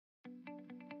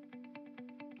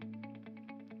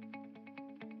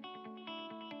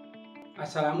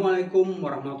Assalamualaikum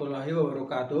warahmatullahi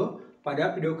wabarakatuh.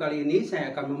 Pada video kali ini saya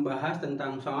akan membahas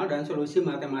tentang soal dan solusi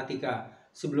matematika.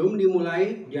 Sebelum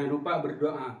dimulai, jangan lupa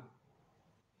berdoa.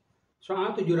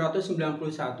 Soal 791,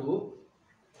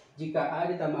 jika A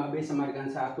ditambah B sama dengan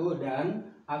 1 dan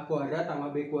A kuadrat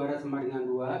tambah B kuadrat sama dengan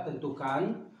 2,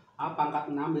 tentukan A pangkat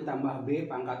 6 ditambah B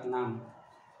pangkat 6.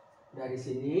 Dari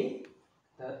sini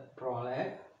kita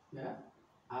peroleh ya,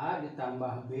 A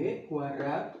ditambah B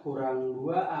kuadrat kurang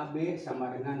 2AB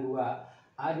sama dengan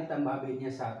 2. A ditambah B nya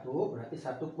 1, berarti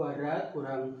 1 kuadrat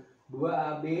kurang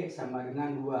 2AB sama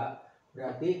dengan 2.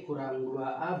 Berarti kurang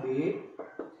 2AB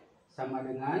sama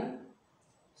dengan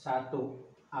 1.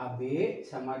 AB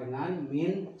sama dengan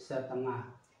min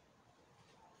setengah.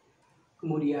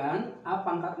 Kemudian A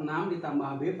pangkat 6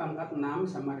 ditambah B pangkat 6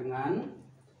 sama dengan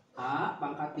A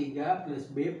pangkat 3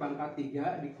 plus B pangkat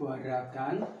 3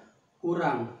 dikuadratkan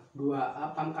kurang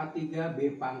 2A pangkat 3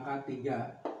 B pangkat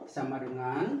 3 sama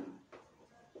dengan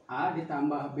A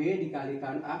ditambah B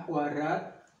dikalikan A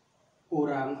kuadrat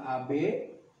kurang AB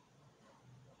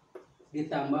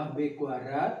ditambah B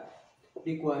kuadrat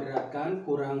dikuadratkan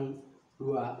kurang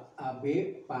 2AB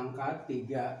pangkat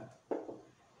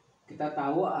 3. Kita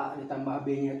tahu A ditambah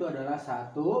B nya itu adalah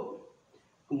 1,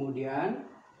 kemudian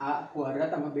A kuadrat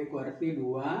tambah B kuadrat itu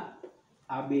 2,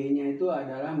 AB nya itu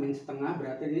adalah min setengah,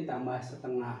 berarti ditambah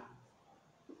setengah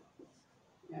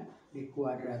ya,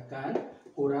 dikuadratkan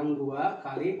kurang 2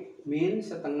 kali min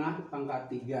setengah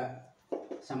pangkat 3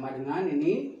 sama dengan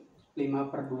ini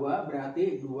 5/2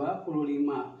 berarti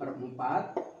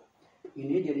 25/4.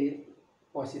 Ini jadi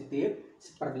positif,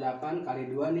 1/8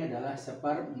 kali 2 ini adalah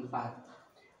 1/4.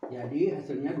 Jadi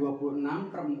hasilnya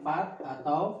 26/4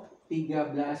 atau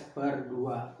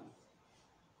 13/2.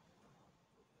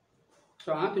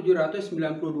 Soal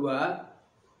 792,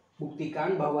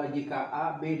 buktikan bahwa jika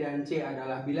A, B, dan C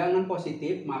adalah bilangan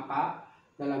positif, maka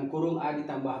dalam kurung A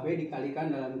ditambah B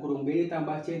dikalikan dalam kurung B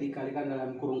ditambah C dikalikan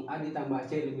dalam kurung A ditambah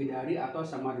C lebih dari atau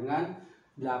sama dengan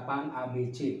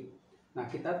 8ABC. Nah,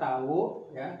 kita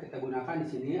tahu ya, kita gunakan di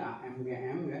sini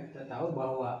AMGM ya, kita tahu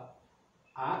bahwa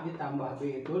A ditambah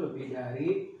B itu lebih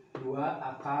dari 2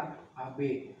 akar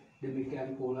AB.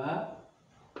 Demikian pula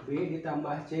B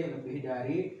ditambah C lebih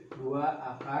dari 2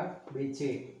 akar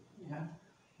BC ya.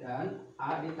 Dan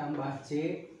A ditambah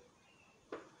C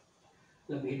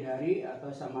lebih dari atau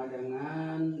sama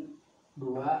dengan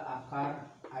 2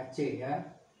 akar AC ya.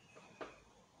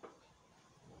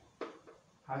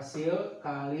 Hasil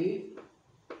kali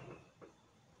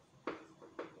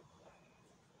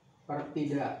per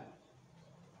tidak.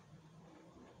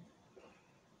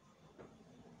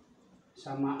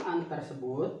 Samaan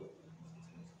tersebut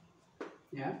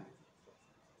ya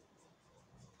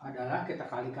adalah kita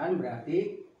kalikan,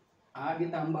 berarti A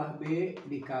ditambah B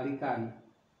dikalikan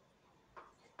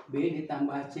B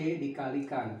ditambah C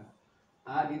dikalikan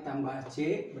A ditambah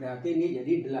C, berarti ini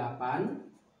jadi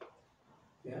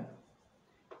 8 ya,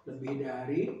 lebih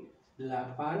dari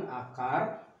 8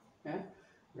 akar ya.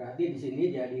 Berarti di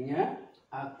sini jadinya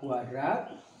A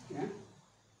kuadrat ya,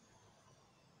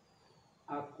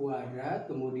 A kuadrat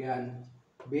kemudian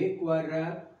B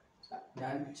kuadrat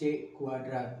dan C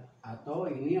kuadrat, atau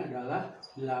ini adalah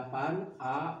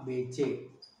 8ABC,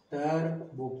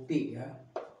 terbukti ya.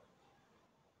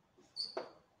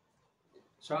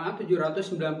 Soal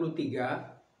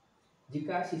 793,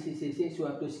 jika sisi-sisi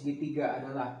suatu segitiga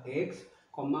adalah X,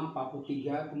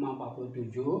 43,47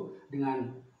 dengan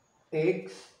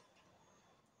X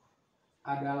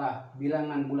adalah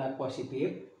bilangan bulat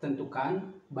positif,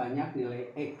 tentukan banyak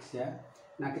nilai X ya.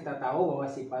 Nah, kita tahu bahwa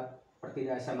sifat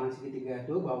pertidaksamaan segitiga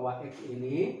itu bahwa X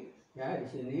ini ya, di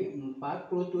sini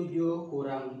 47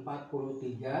 kurang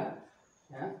 43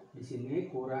 ya, di sini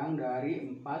kurang dari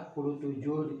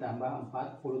 47 ditambah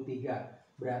 43,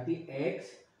 berarti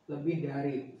X lebih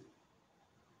dari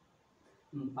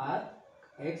 4,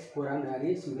 X kurang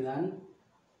dari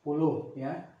 90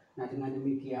 ya. Nah, dengan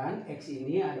demikian X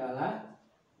ini adalah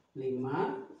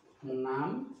 5,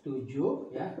 6,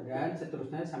 7 ya, dan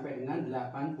seterusnya sampai dengan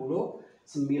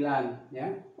 89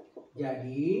 ya.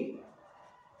 Jadi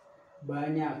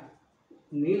banyak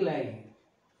nilai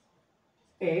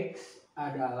X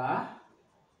adalah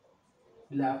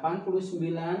 89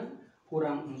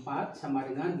 kurang 4 sama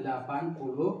dengan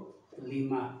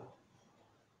 85.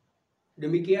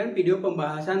 Demikian video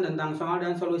pembahasan tentang soal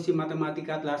dan solusi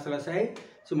matematika telah selesai.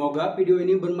 Semoga video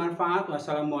ini bermanfaat.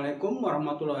 Wassalamualaikum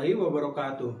warahmatullahi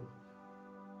wabarakatuh.